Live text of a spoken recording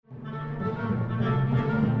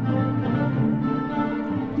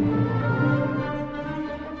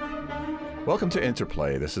Welcome to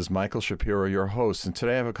Interplay. This is Michael Shapiro, your host, and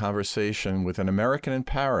today I have a conversation with an American in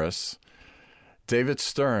Paris, David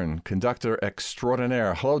Stern, conductor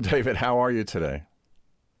extraordinaire. Hello, David. How are you today?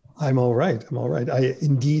 I'm all right. I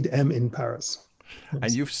indeed am in Paris.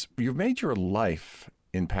 And you've made your life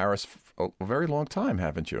in Paris for a very long time,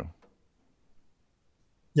 haven't you?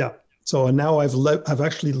 Yeah. So now I've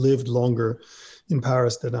actually lived longer in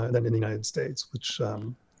Paris than in the United States, which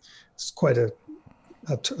is quite a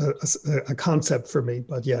concept for me.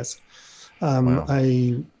 But yes, Wow.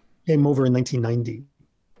 I came over in 1990.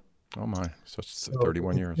 Oh my! So it's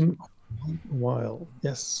 31 years. A while,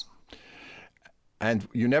 yes. And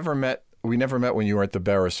we never met when you were at the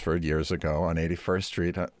Beresford years ago on 81st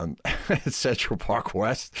Street on Central Park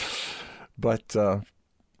West. But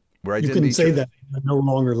where I You did can meet say you, that I no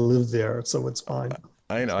longer live there, so it's fine.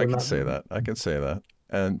 I know So I can not, say that. I can say that.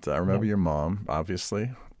 And I remember your mom,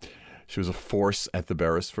 obviously. She was a force at the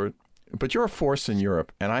Beresford. But you're a force in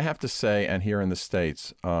Europe. And I have to say, and here in the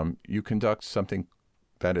States, you conduct something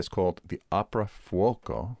that is called the Opera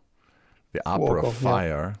Fuoco, the Opera Fuoco,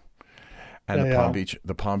 Fire, and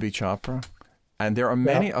the Palm Beach Opera. And there are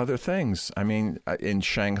many other things. I mean, in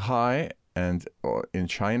Shanghai and in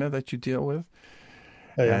China that you deal with.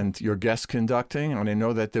 And you're guest conducting. And I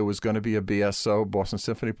know that there was going to be a BSO, Boston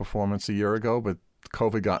Symphony performance a year ago, but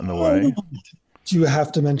COVID got in the way. Do you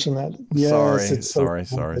have to mention that? Yes, Sorry.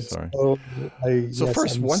 So yes,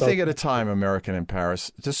 first, I'm one so thing at a time, American in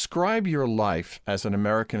Paris. Describe your life as an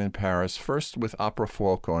American in Paris, first with Opera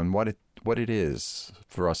Fuoco and what it is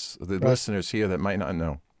for us, the listeners here that might not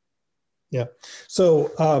know. Yeah.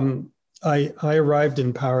 So I arrived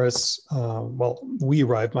in Paris. We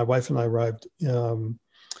arrived. My wife and I arrived in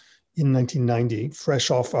 1990, fresh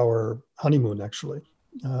off our honeymoon. Actually,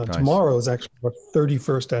 Nice. Tomorrow is actually our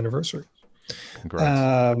 31st anniversary.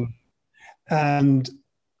 Congrats. And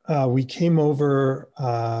we came over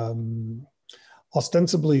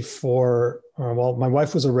ostensibly for, my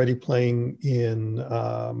wife was already playing in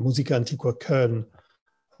Musica Antiqua Köln,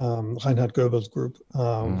 Reinhard Goebel's group,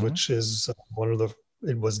 which is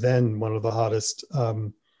it was then one of the hottest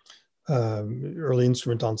early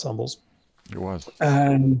instrument ensembles. It was.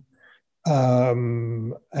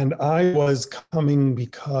 And I was coming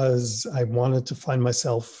because I wanted to find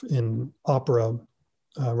myself in opera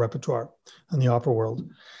repertoire and the opera world.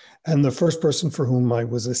 And the first person for whom I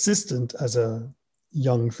was assistant as a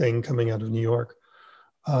young thing coming out of New York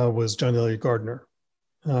was John Elliott Gardner.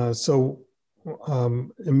 So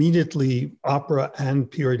immediately opera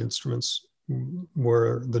and period instruments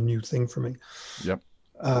were the new thing for me. Yep.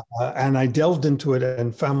 And I delved into it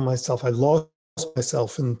and found myself, I lost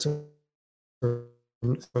myself in terms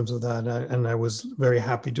of that, and I was very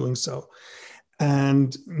happy doing so.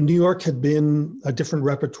 And New York had been a different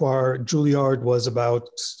repertoire. Juilliard was about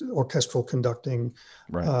orchestral conducting.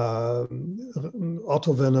 Right.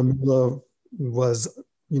 Otto Werner Müller was,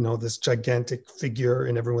 this gigantic figure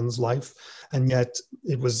in everyone's life, and yet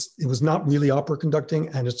it was not really opera conducting,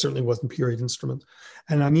 and it certainly wasn't period instrument.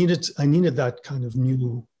 And I needed that kind of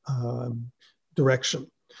new direction.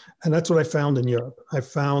 And that's what I found in Europe. I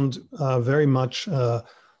found very much a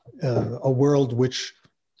world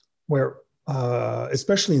where,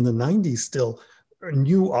 especially in the 90s still,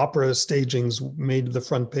 new opera stagings made the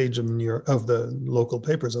front page of the local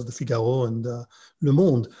papers, of the Figaro and Le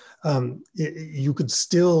Monde. You could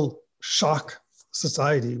still shock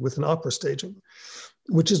society with an opera staging,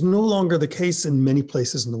 which is no longer the case in many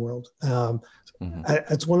places in the world.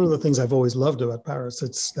 It's one of the things I've always loved about Paris.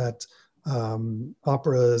 It's that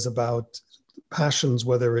opera is about passions,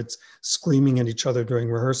 whether it's screaming at each other during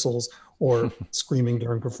rehearsals or screaming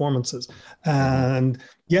during performances. And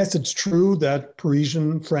yes, it's true that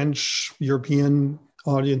Parisian, French, European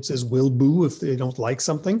audiences will boo if they don't like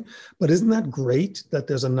something. But isn't that great that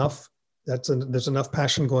there's enough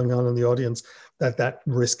passion going on in the audience that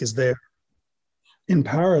risk is there? In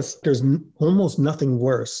Paris, there's almost nothing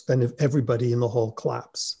worse than if everybody in the hall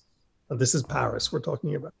claps. This is Paris we're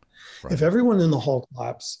talking about. Right. If everyone in the hall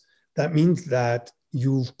claps, that means that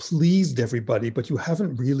you've pleased everybody, but you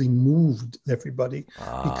haven't really moved everybody.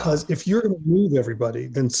 Because if you're going to move everybody,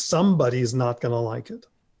 then somebody is not going to like it.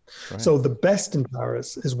 Right. So the best in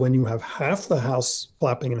Paris is when you have half the house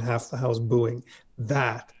clapping and half the house booing.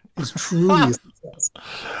 That is truly a success.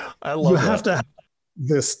 I love you that. have to have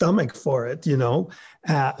the stomach for it,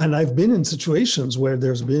 and I've been in situations where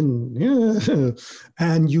there's been,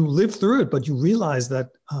 and you live through it, but you realize that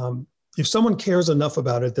if someone cares enough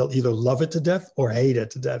about it, they'll either love it to death or hate it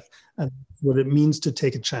to death, and what it means to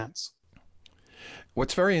take a chance.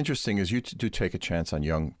 What's very interesting is you do take a chance on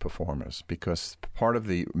young performers, because part of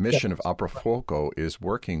the mission of Opera Fuoco is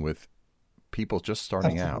working with people just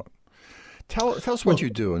starting Absolutely. out. Tell us what you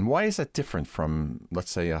do, and why is that different from,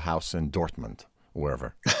 let's say, a house in Dortmund, or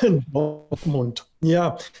wherever? Dortmund.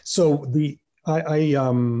 Yeah. So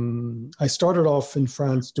I started off in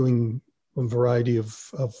France doing a variety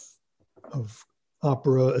of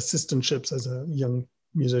opera assistantships as a young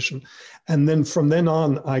musician, and then from then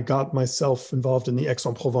on, I got myself involved in the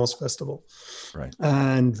Aix-en-Provence Festival, Right.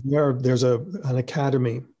 and there's an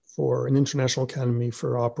academy, for an international academy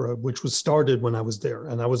for opera, which was started when I was there,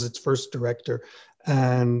 and I was its first director,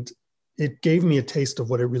 and it gave me a taste of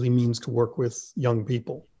what it really means to work with young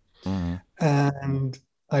people. Mm-hmm. And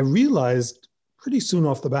I realized pretty soon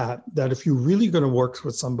off the bat that if you're really going to work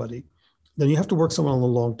with somebody, then you have to work someone on the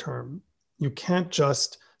long term. You can't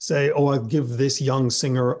just say, oh, I'll give this young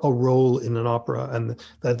singer a role in an opera, and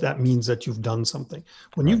that means that you've done something.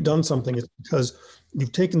 When Right. you've done something, it's because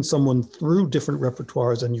you've taken someone through different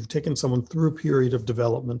repertoires, and you've taken someone through a period of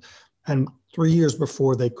development. And 3 years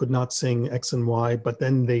before, they could not sing X and Y, but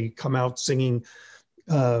then they come out singing,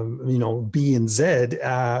 B and Z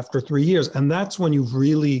after 3 years. And that's when you've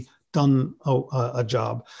really done a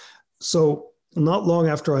job. So not long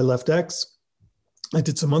after I left X, I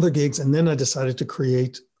did some other gigs, and then I decided to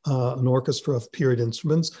create an orchestra of period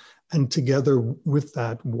instruments, and together with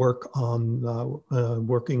that, work on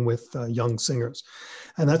working with young singers.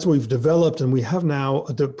 And that's what we've developed. And we have now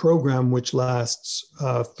a program which lasts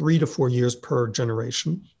 3 to 4 years per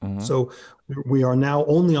generation. Mm-hmm. So we are now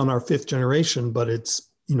only on our 5th generation, but it's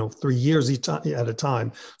 3 years at a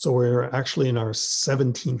time. So we're actually in our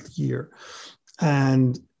 17th year.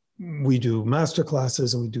 And we do master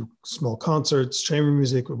classes, and we do small concerts, chamber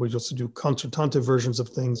music. We also do concertante versions of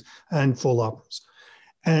things and full operas.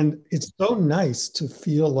 And it's so nice to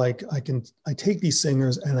feel like I take these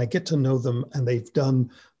singers and I get to know them, and they've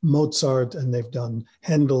done Mozart and they've done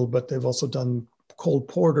Handel, but they've also done Cole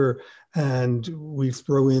Porter, and we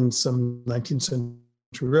throw in some 19th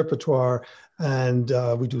century repertoire, and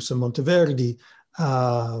we do some Monteverdi,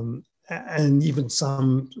 and even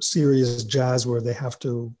some serious jazz where they have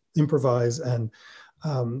to improvise and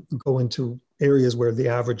go into areas where the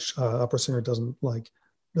average opera singer doesn't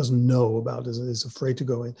know about, is afraid to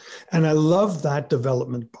go in. And I love that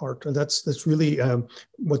development part. That's really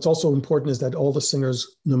what's also important, is that all the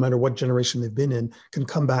singers, no matter what generation they've been in, can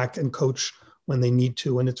come back and coach when they need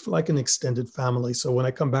to. And it's like an extended family. So when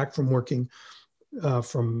I come back from working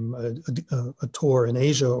from a tour in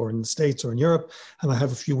Asia or in the States or in Europe, and I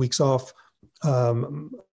have a few weeks off,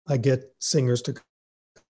 I get singers to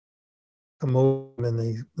come over, and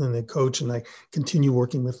they coach, and I continue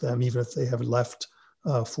working with them even if they have left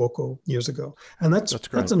Fuoco years ago. And that's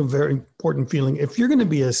a very important feeling. If you're going to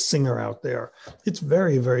be a singer out there, it's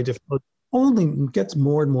very, very difficult. Only gets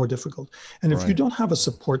more and more difficult. And if you don't have a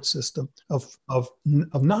support system of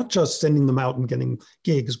not just sending them out and getting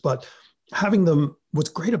gigs, but having them, what's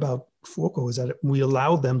great about Fuoco is that we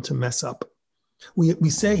allow them to mess up. We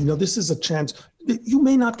say, this is a chance. You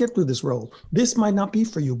may not get through this role. This might not be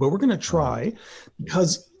for you, but we're going to try,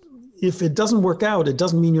 because if it doesn't work out, it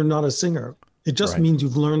doesn't mean you're not a singer. It just means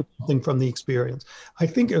you've learned something from the experience. I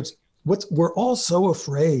think we're all so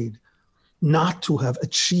afraid not to have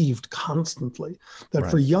achieved constantly, that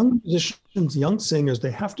for young musicians, young singers, they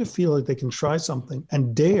have to feel like they can try something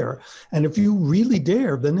and dare. And if you really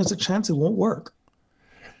dare, then there's a chance it won't work.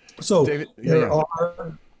 So David,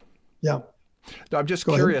 No, I'm just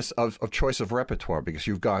curious of choice of repertoire, because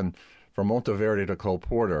you've gone from Monteverdi to Cole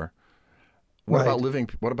Porter. What about living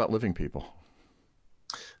people?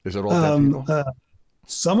 Is it all dead people?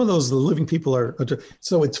 Some of those living people are.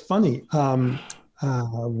 So it's funny.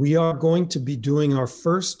 We are going to be doing our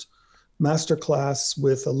first master class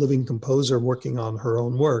with a living composer working on her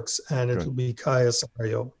own works, and it will be Kaia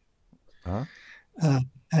Sario. Uh-huh.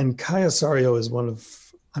 And Kaia Sario is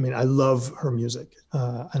I love her music,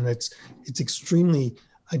 and it's extremely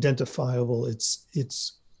identifiable. It's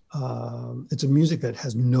a music that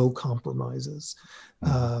has no compromises.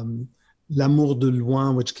 L'Amour de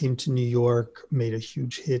Loin, which came to New York, made a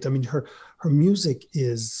huge hit. I mean, her music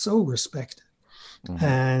is so respected. Mm-hmm.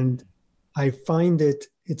 And I find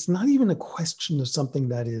it's not even a question of something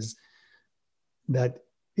that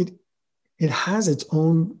it has its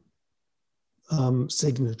own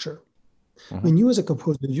signature. Mm-hmm. I mean, you as a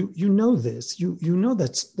composer, you know this. You know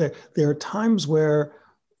that there are times where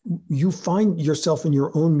you find yourself in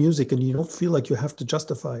your own music and you don't feel like you have to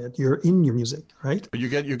justify it. You're in your music, right? You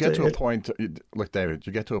get to a point. Look, David,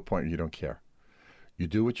 you get to a point where you don't care. You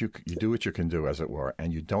do what you can do, as it were,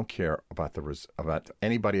 and you don't care about about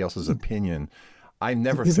anybody else's opinion. I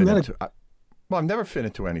never fit into. I've never fit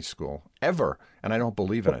into any school ever, and I don't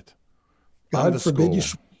believe in it. God forbid you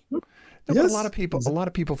should. No, Yes. but a lot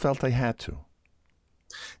of people felt they had to.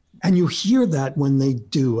 And you hear that when they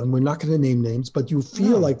do, and we're not going to name names, but you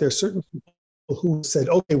feel like there's certain people who said,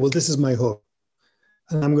 okay, well, this is my hook.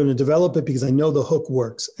 And I'm going to develop it because I know the hook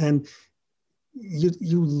works. And it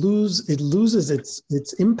loses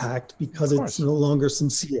its impact because it's no longer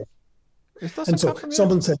sincere. And so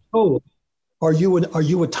someone said, oh, are you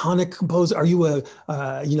a tonic composer? Are you a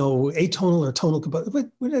atonal or tonal composer?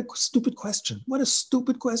 What a stupid question. What a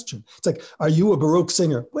stupid question. It's like, are you a Baroque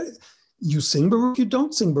singer? What? You sing Baroque, you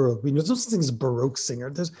don't sing Baroque. I mean, there's no such thing as a Baroque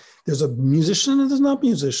singer. There's a musician and there's not a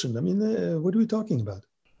musician. I mean, what are we talking about?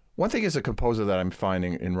 One thing as a composer that I'm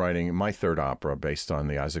finding in writing my third opera based on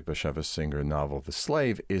the Isaac Bashevis Singer novel, The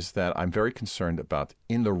Slave, is that I'm very concerned about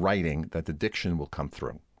in the writing that the diction will come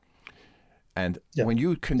through. And when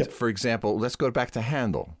you can, for example, let's go back to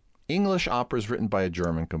Handel. English operas written by a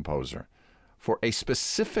German composer for a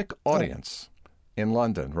specific audience in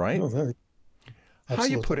London, right? Oh, very. How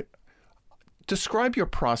you put it? Describe your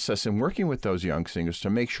process in working with those young singers to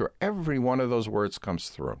make sure every one of those words comes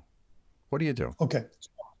through. What do you do? Okay.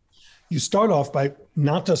 You start off by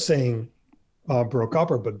not just saying Baroque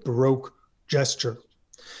opera, but Baroque gesture.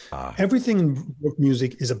 Everything in Baroque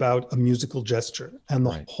music is about a musical gesture. And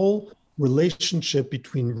the whole relationship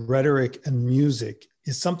between rhetoric and music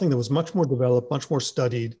is something that was much more developed, much more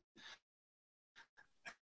studied.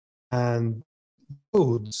 And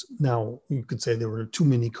codes, now you could say there were too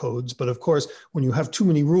many codes, but of course, when you have too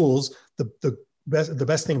many rules, the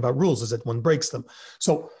best thing about rules is that one breaks them.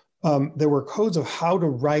 So there were codes of how to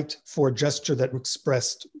write for a gesture that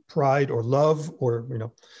expressed pride or love, or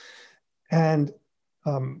and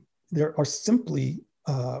there are simply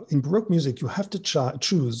in Baroque music, you have to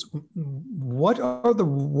choose what are the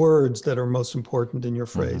words that are most important in your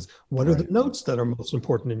phrase. What are the notes that are most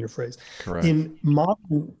important in your phrase? Correct. In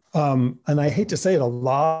modern, and I hate to say it, a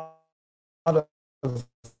lot of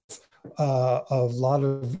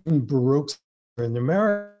Baroque in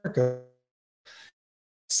America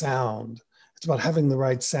sound. It's about having the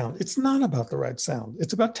right sound. It's not about the right sound.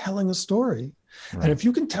 It's about telling a story. Right. And if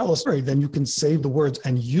you can tell a story, then you can save the words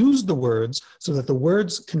and use the words so that the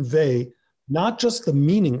words convey not just the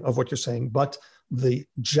meaning of what you're saying, but the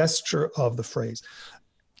gesture of the phrase.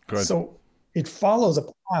 Good. So it follows a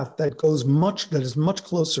path that is much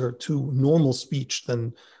closer to normal speech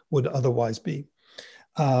than would otherwise be.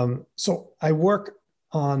 So I work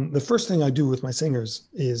on, the first thing I do with my singers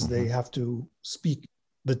is they have to speak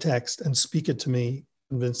the text and speak it to me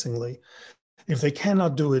convincingly. If they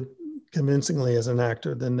cannot do it convincingly as an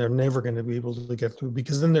actor, then they're never going to be able to get through,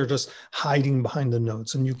 because then they're just hiding behind the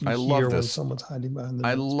notes, and you can hear when someone's hiding behind the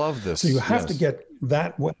notes. I love this. So you have to get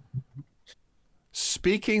that way.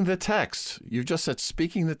 Speaking the text. You just said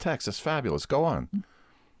speaking the text. It's fabulous. Go on.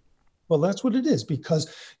 Well, that's what it is,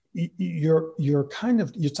 because you're kind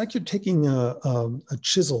of, it's like you're taking a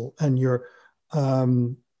chisel and you're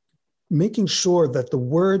making sure that the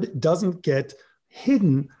word doesn't get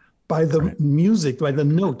hidden by the music, by the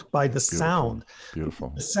note, by the sound.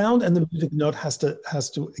 Beautiful. The sound and the music note has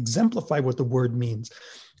to exemplify what the word means.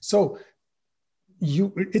 So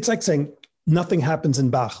it's like saying nothing happens in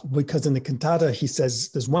Bach, because in the cantata he says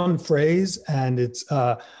there's one phrase and it's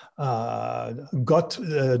Gott,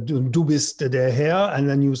 du bist der Herr, and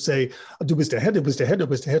then you say du bist der Herr, du bist der Herr, du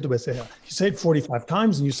bist der Herr, du bist der Herr. You say it 45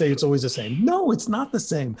 times and you say it's always the same. No, it's not the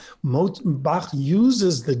same. Bach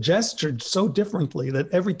uses the gesture so differently that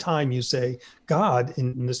every time you say God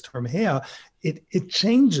in this term Herr, it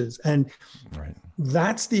changes, and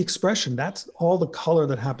that's the expression. That's all the color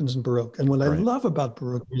that happens in Baroque. And what I love about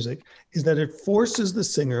Baroque music is that it forces the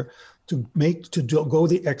singer to go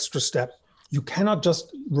the extra step. You cannot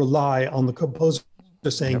just rely on the composer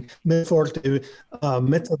saying me forte,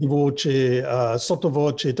 mezza di voce,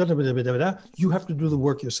 sottovoce, da, da, da, da, da, da. You have to do the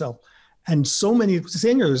work yourself. And so many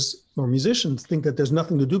singers or musicians think that there's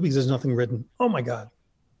nothing to do because there's nothing written. Oh my God.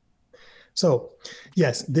 So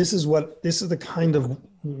yes, this is the kind of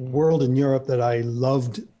world in Europe that I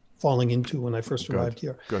loved falling into when I first arrived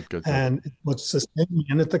here. Good. And what's sustaining,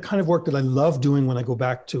 and it's the kind of work that I love doing when I go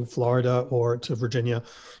back to Florida or to Virginia,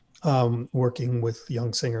 working with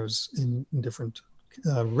young singers in different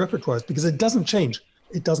repertoires, because it doesn't change.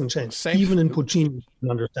 It doesn't change. Even in Puccini, you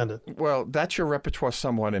can understand it. Well, that's your repertoire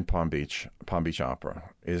somewhat in Palm Beach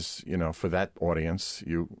Opera is, for that audience,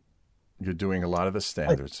 you're doing a lot of the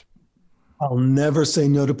standards. I'll never say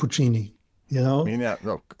no to Puccini, Me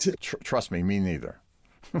no, trust me, me neither.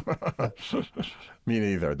 Me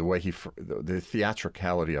neither. The way the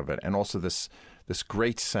theatricality of it, and also this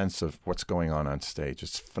great sense of what's going on stage.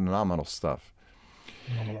 It's phenomenal stuff.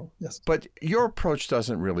 phenomenal. Yes. But your approach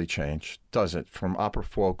doesn't really change, does it? From Opera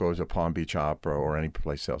Folco to Palm Beach Opera or any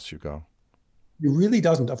place else you go? It really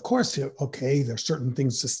doesn't. Of course, okay, there's certain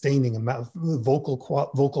things sustaining a vocal,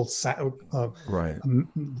 right.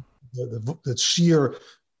 The sheer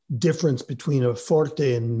difference between a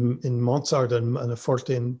forte in Mozart and a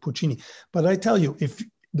forte in Puccini. But I tell you, if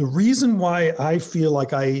the reason why I feel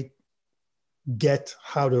like I get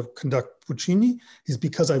how to conduct Puccini is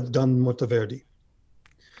because I've done Monteverdi.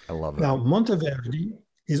 I love it. Now, Monteverdi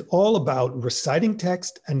is all about reciting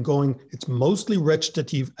text and going, it's mostly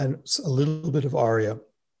recitative and a little bit of aria.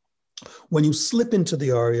 When you slip into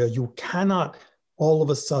the aria, you cannot all of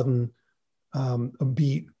a sudden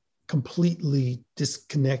be completely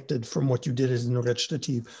disconnected from what you did as in a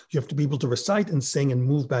recitative. You have to be able to recite and sing and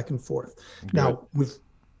move back and forth. Good. Now, with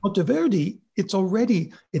Monteverdi,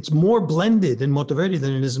 it's more blended in Monteverdi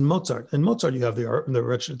than it is in Mozart. In Mozart, you have the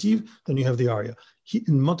recitative, then you have the aria.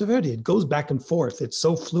 In Monteverdi, it goes back and forth. It's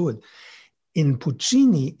so fluid. In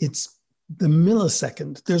Puccini, it's the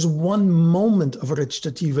millisecond. There's one moment of a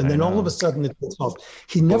recitative, and then all of a sudden it goes off.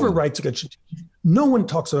 He never writes a recitative. No one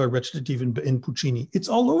talks about recitative in Puccini. It's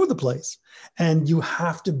all over the place. And you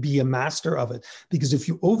have to be a master of it, because if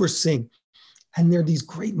you oversing, and there are these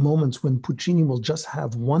great moments when Puccini will just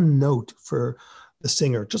have one note for the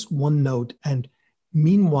singer, just one note. And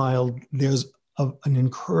meanwhile, there's an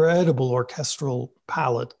incredible orchestral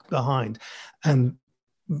palette behind. And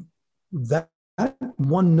that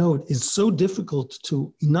one note is so difficult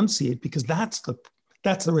to enunciate because that's the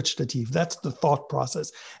recitative, that's the thought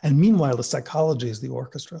process. And meanwhile, the psychology is the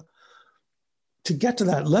orchestra. To get to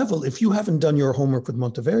that level, if you haven't done your homework with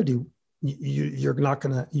Monteverdi,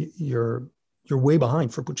 you're way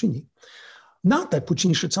behind for Puccini. Not that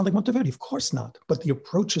Puccini should sound like Monteverdi, of course not, but the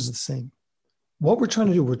approach is the same. What we're trying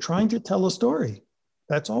to do, we're trying to tell a story.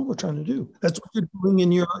 That's all we're trying to do. That's what you're doing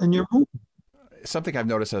in your movie. Something I've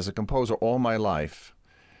noticed as a composer all my life,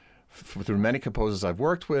 through many composers I've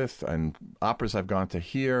worked with and operas I've gone to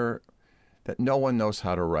hear, that no one knows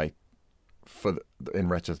how to write in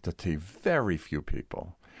recitative. Very few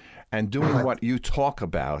people. And doing what you talk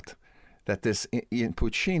about, that this in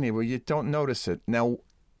Puccini, where you don't notice it. Now,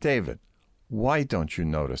 David, why don't you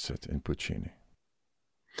notice it in Puccini?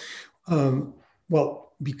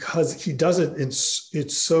 Well, because he does it.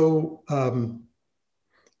 It's so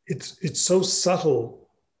subtle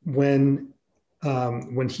when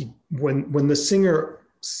the singer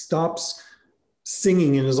stops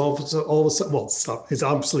singing and is all of a sudden is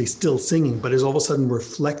obviously still singing, but is all of a sudden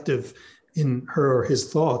reflective in her or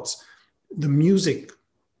his thoughts. The music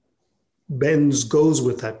goes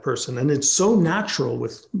with that person, and it's so natural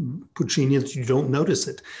with Puccini that you don't notice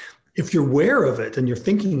it. If you're aware of it and you're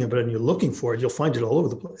thinking of it and you're looking for it, you'll find it all over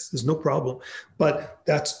the place. There's no problem. But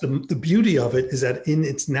that's the beauty of it, is that in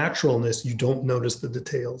its naturalness, you don't notice the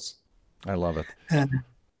details. I love it. And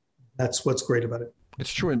that's what's great about it.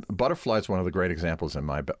 It's true. And Butterfly is one of the great examples in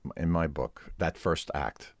my book, that first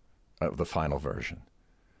act of the final version.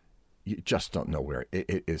 You just don't know where.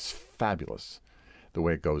 It is fabulous, the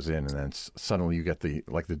way it goes in. And then suddenly you get the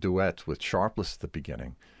duet with Sharpless at the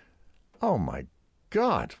beginning. Oh, my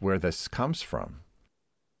God, where this comes from.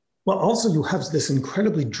 Well, also you have this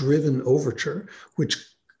incredibly driven overture, which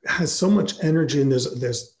has so much energy, and there's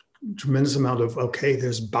a tremendous amount of,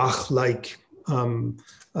 there's Bach-like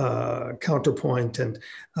counterpoint and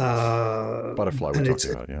Butterfly we're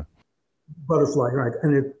talking about, yeah. Butterfly, right.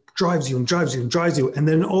 And it drives you and drives you and drives you. And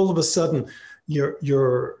then all of a sudden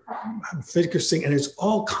you're focusing, and it's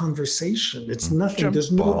all conversation. It's nothing.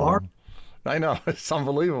 There's no art. I know. It's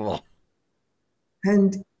unbelievable.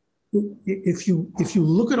 And if you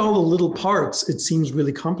look at all the little parts, it seems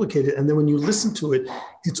really complicated. And then when you listen to it,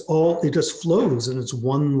 it just flows, and it's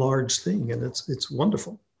one large thing, and it's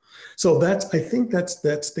wonderful. So I think that's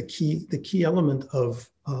the key element of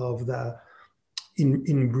the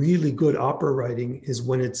in really good opera writing, is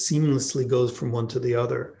when it seamlessly goes from one to the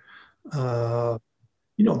other.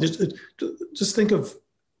 Just think of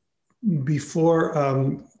before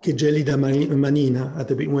Che gelida manina,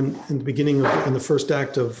 in the beginning in the first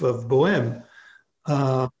act of Bohème,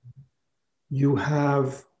 you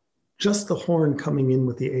have just the horn coming in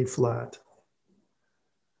with the A flat,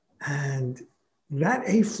 and that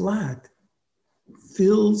A flat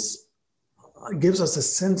gives us a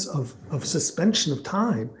sense of suspension of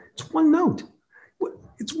time. It's one note.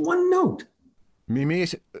 It's one note. Mimi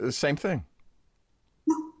is the same thing.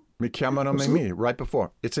 Mi chiamano Mimi, right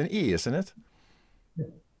before. It's an E, isn't it? Yeah.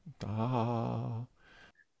 Da.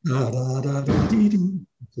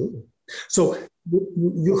 So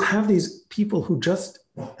you have these people who just,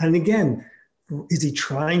 and again, is he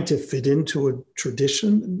trying to fit into a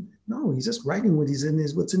tradition? No, he's just writing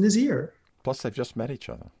what's in his ear. Plus, they've just met each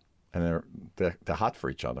other, and they're hot for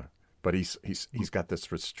each other. But he's got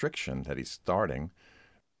this restriction that he's starting.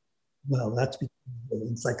 Well, that's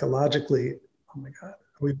because psychologically, oh my God,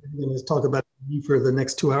 we're going to talk about me for the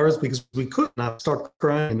next 2 hours because we could not start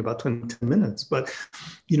crying in about 10 minutes. But,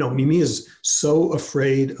 Mimi is so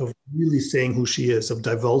afraid of really saying who she is, of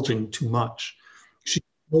divulging too much.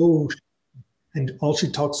 And all she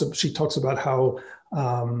talks about how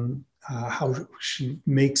she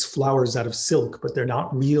makes flowers out of silk, but they're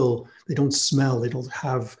not real. They don't smell. They don't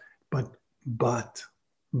have. But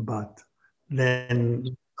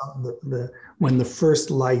then when the first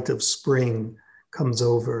light of spring comes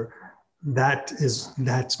over,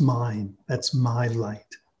 that's mine. That's my light.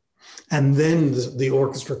 And then the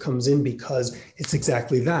orchestra comes in because it's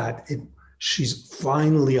exactly that. She's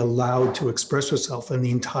finally allowed to express herself, and the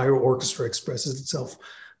entire orchestra expresses itself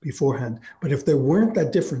beforehand. But if there weren't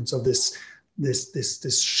that difference of this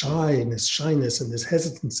shyness and this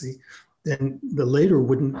hesitancy, then the later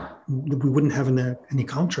we wouldn't have any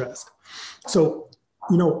contrast. So,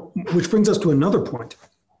 which brings us to another point,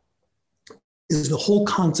 is the whole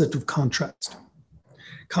concept of contrast.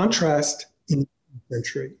 Contrast in the 19th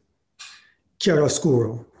century,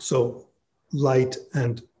 chiaroscuro, so light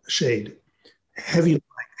and shade. Heavy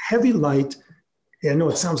light. I know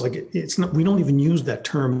it sounds like it's not. We don't even use that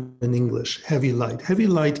term in English. Heavy light. Heavy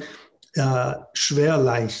light.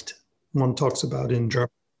 Schwerleicht. One talks about in German.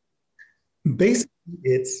 Basically,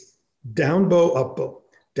 it's down bow, up bow.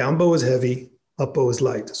 Down bow is heavy. Up bow is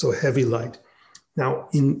light. So heavy light. Now,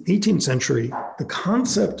 in 18th century, the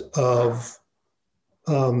concept of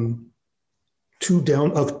two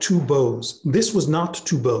bows. This was not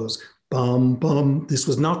two bows. Bum bum. This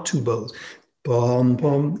was not two bows. Bum,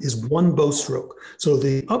 bum is one bow stroke. So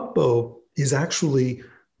the up bow is actually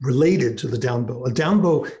related to the down bow. A down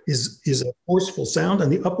bow is a forceful sound,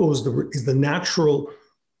 and the up bow is the natural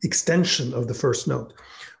extension of the first note,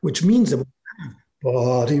 which means that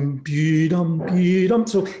so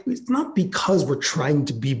it's not because we're trying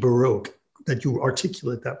to be Baroque that you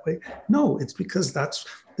articulate that way. No, it's because the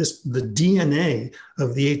DNA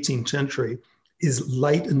of the 18th century is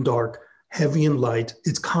light and dark, heavy and light.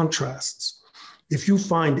 It's contrasts. If you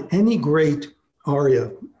find any great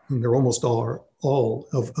aria, and they're almost all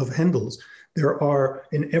of Handel's, there are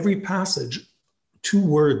in every passage two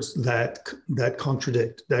words that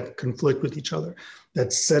contradict, that conflict with each other,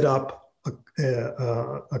 that set up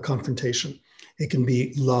a confrontation. It can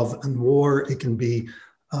be love and war. It can be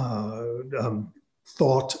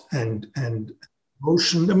thought and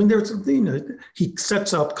emotion. I mean, he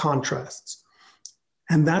sets up contrasts.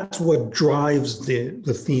 And that's what drives the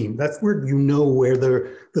theme. That's where where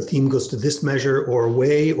the theme goes to this measure or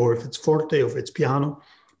away, or if it's forte, or if it's piano,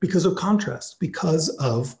 because of contrast, because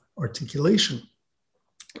of articulation.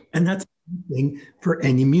 And that's the thing for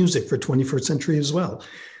any music for 21st century as well.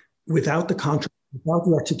 Without the contrast, without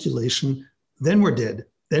the articulation, then we're dead.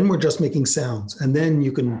 Then we're just making sounds. And then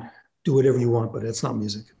you can do whatever you want, but it's not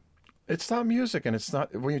music. It's not music, and it's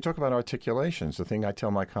not, when you talk about articulations, the thing I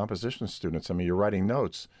tell my composition students, you're writing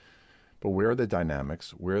notes, but where are the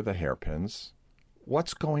dynamics? Where are the hairpins?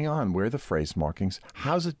 What's going on? Where are the phrase markings?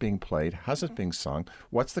 How's it being played? How's it being sung?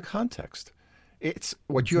 What's the context? It's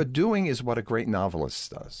what you're doing is what a great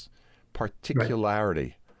novelist does. Particularity,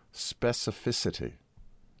 right. Specificity.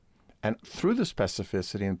 And through the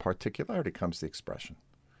specificity and particularity comes the expression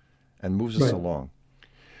and moves us along.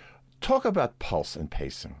 Talk about pulse and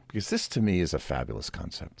pacing, because this to me is a fabulous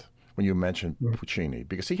concept when you mentioned Puccini,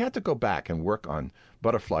 because he had to go back and work on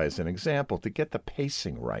Butterfly as an example to get the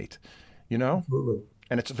pacing right, Absolutely.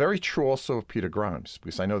 And it's very true also of Peter Grimes,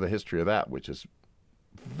 because I know the history of that, which is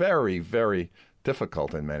very, very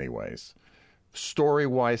difficult in many ways,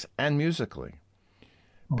 story-wise and musically.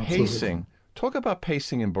 Pacing. Talk about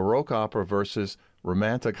pacing in Baroque opera versus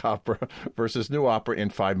Romantic opera versus new opera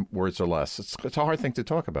in 5 words or less. It's a hard thing to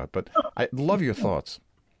talk about, but I love your thoughts.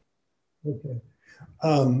 Okay.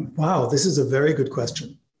 Wow, this is a very good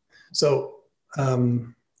question. So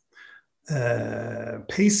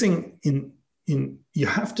pacing in you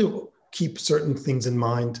have to keep certain things in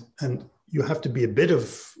mind, and you have to be a bit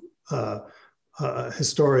of a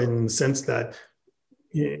historian in the sense that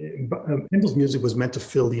Handel's music was meant to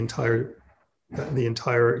fill the entire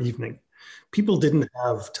evening. People didn't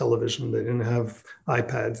have television. They didn't have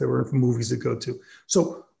iPads. There weren't movies to go to.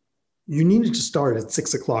 So you needed to start at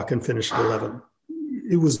 6 o'clock and finish at 11.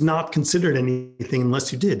 It was not considered anything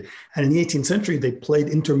unless you did. And in the 18th century, they played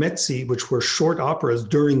intermezzi, which were short operas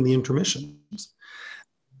during the intermissions.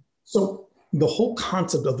 So the whole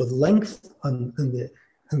concept of the length of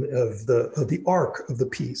the arc of the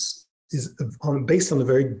piece is based on a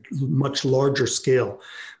very much larger scale.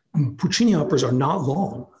 Puccini operas are not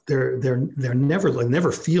long. They're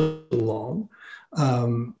never feel long,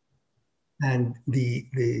 and the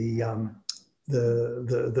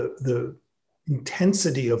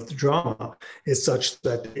intensity of the drama is such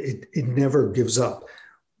that it never gives up.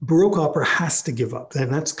 Baroque opera has to give up,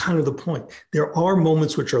 and that's kind of the point. There are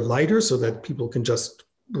moments which are lighter so that people can just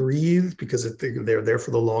breathe because they're there for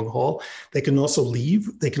the long haul. They can also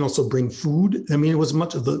leave. They can also bring food. I mean, it was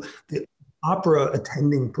much of the opera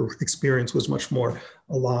attending experience was much more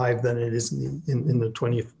alive than it is in the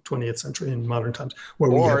 20th century, in modern times, where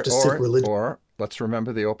we have to sit religion. Or let's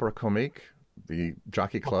remember the Opera Comique, the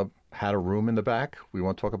Jockey Club had a room in the back. We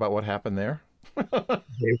won't talk about what happened there.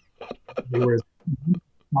 they were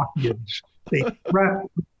they wrapped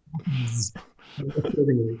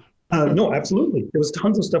accordingly. No, absolutely. There was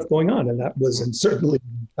tons of stuff going on, and that was, and certainly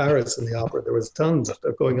in Paris in the opera, there was tons of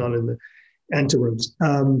stuff going on in the anterooms.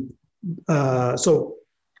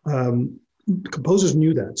 Composers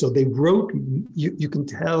knew that. So they wrote, you can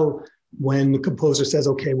tell when the composer says,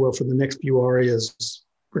 okay, well, for the next few arias,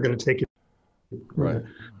 we're going to take it. Right.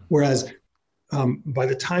 Whereas by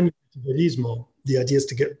the time you get to Verismo, the idea is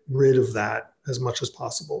to get rid of that as much as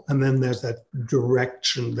possible. And then there's that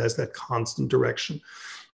direction, there's that constant direction,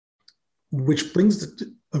 which brings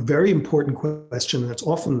a very important question. That's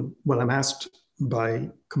often what I'm asked by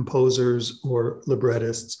composers or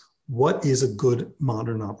librettists. What is a good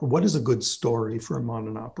modern opera? What is a good story for a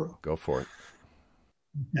modern opera? Go for it.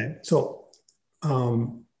 Okay, so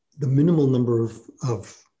the minimal number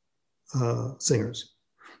of singers,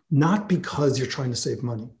 not because you're trying to save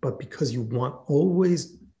money, but because you want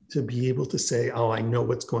always to be able to say, oh, I know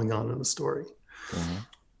what's going on in the story. Mm-hmm.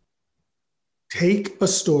 Take a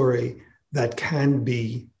story that can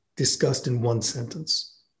be discussed in one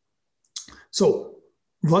sentence. So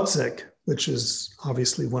Wozzeck, which is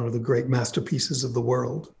obviously one of the great masterpieces of the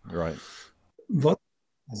world. Right. Wozzeck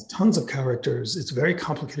has tons of characters. It's very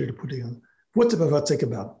complicated to put in. What's Wozzeck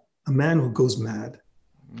about? A man who goes mad.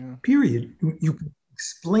 Yeah. Period. You can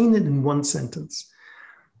explain it in one sentence.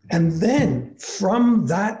 And then from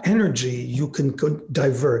that energy, you can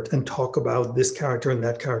divert and talk about this character and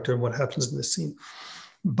that character and what happens in the scene.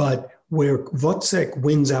 But where Wozzeck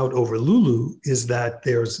wins out over Lulu is that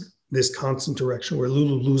there's this constant direction where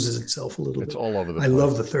Lulu loses itself a little bit. It's all over the place. I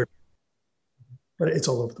love the third, but it's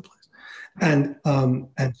all over the place. And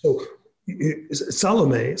so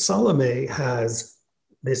Salome has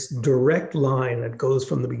this direct line that goes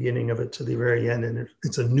from the beginning of it to the very end, and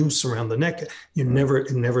it's a noose around the neck. It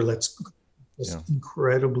never lets go. It's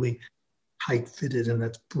incredibly tight fitted, and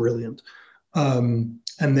that's brilliant. And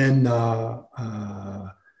then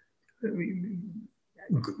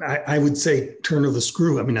I would say turn of the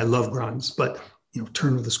screw. I mean, I love Grimes, but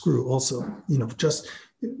turn of the screw also. Just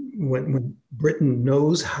when Britten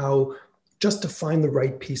knows how just to find the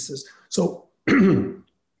right pieces. So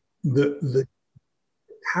the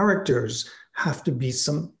characters have to be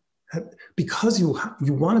because you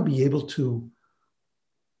want to be able to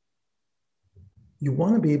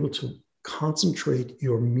concentrate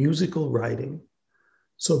your musical writing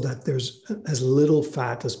so that there's as little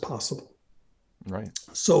fat as possible. Right.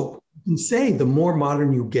 So you can say the more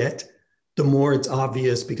modern you get, the more it's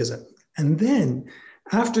obvious and then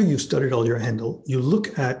after you've studied all your Handel, you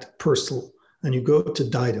look at Purcell and you go to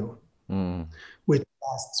Dido, which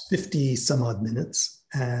lasts 50 some odd minutes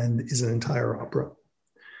and is an entire opera.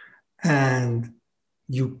 And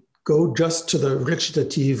you go just to the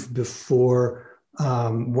recitative before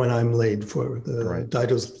When I'm Laid for the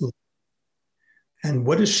Dido's. And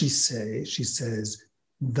what does she say? She says,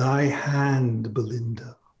 "Thy hand,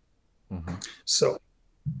 Belinda." Mm-hmm. So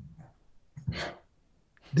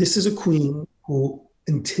this is a queen who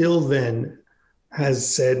until then has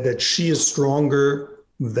said that she is stronger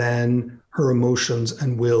than her emotions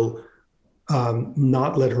and will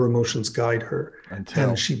not let her emotions guide her.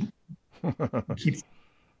 And she keeps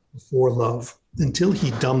before love until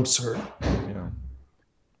he dumps her. Yeah.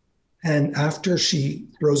 And after she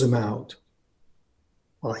throws him out,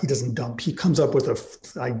 well, he doesn't dump. He comes up with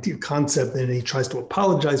a idea concept and he tries to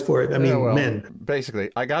apologize for it. I mean, men.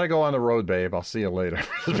 Basically, I got to go on the road, babe. I'll see you later.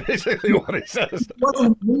 That's basically what he says. It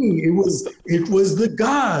wasn't me. It was the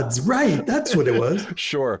gods. Right. That's what it was.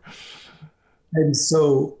 Sure. And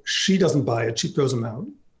so she doesn't buy it. She throws him out.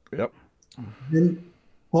 Yep. Then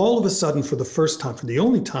all of a sudden, for the first time, for the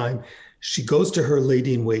only time, she goes to her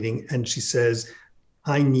lady in waiting and she says,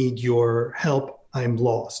 "I need your help. I'm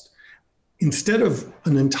lost." Instead of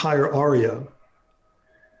an entire aria,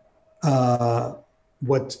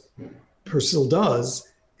 what Purcell does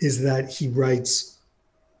is that he writes,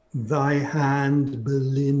 "Thy hand,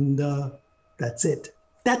 Belinda." That's it.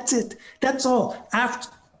 That's it. That's all. After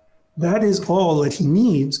that is all that he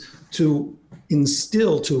needs to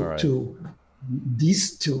instill to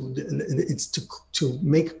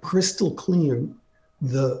make crystal clear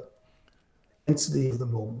the intensity of the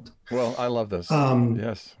moment. Well, I love this.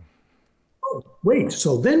 Yes. Wait.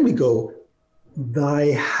 So then we go,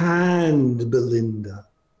 "Thy hand, Belinda,"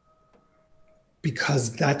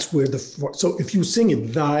 because that's where so if you sing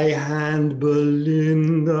it, "Thy hand,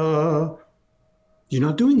 Belinda," you're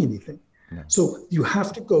not doing anything. No. So you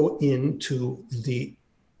have to go into the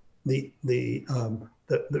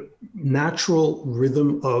natural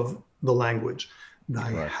rhythm of the language.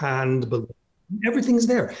 "Thy hand, Belinda." Everything's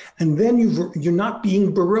there, and then you're not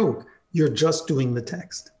being Baroque. You're just doing the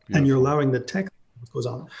text, and you're allowing the text that goes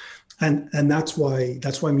on, and that's why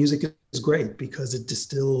music is great, because it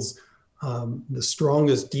distills the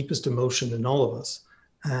strongest, deepest emotion in all of us,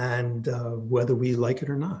 and whether we like it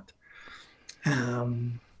or not.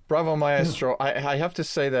 Bravo, Maestro. Yeah. I have to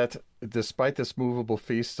say that despite this movable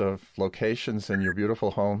feast of locations in your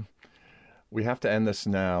beautiful home, we have to end this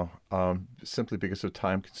now, simply because of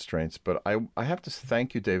time constraints. But I have to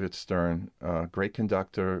thank you, David Stern, great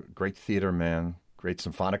conductor, great theater man, great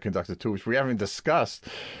symphonic conductor too, which we haven't discussed,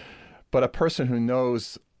 but a person who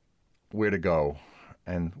knows where to go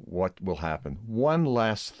and what will happen. One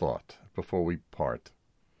last thought before we part.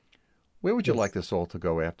 Where would you like this all to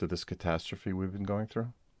go after this catastrophe we've been going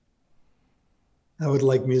through? I would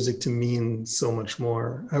like music to mean so much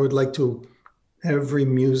more. I would like to every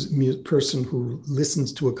person who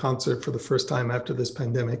listens to a concert for the first time after this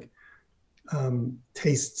pandemic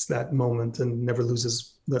tastes that moment and never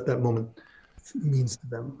loses that moment means to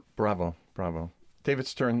them. Bravo, bravo. David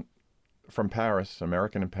Stern from Paris,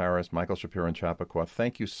 American in Paris, Michael Shapiro in Chappaqua.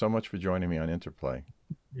 Thank you so much for joining me on Interplay.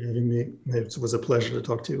 It was a pleasure to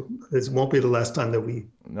talk to you. It won't be the last time that we...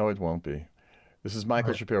 No, it won't be. This is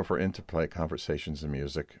Michael Shapiro for Interplay Conversations in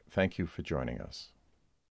Music. Thank you for joining us.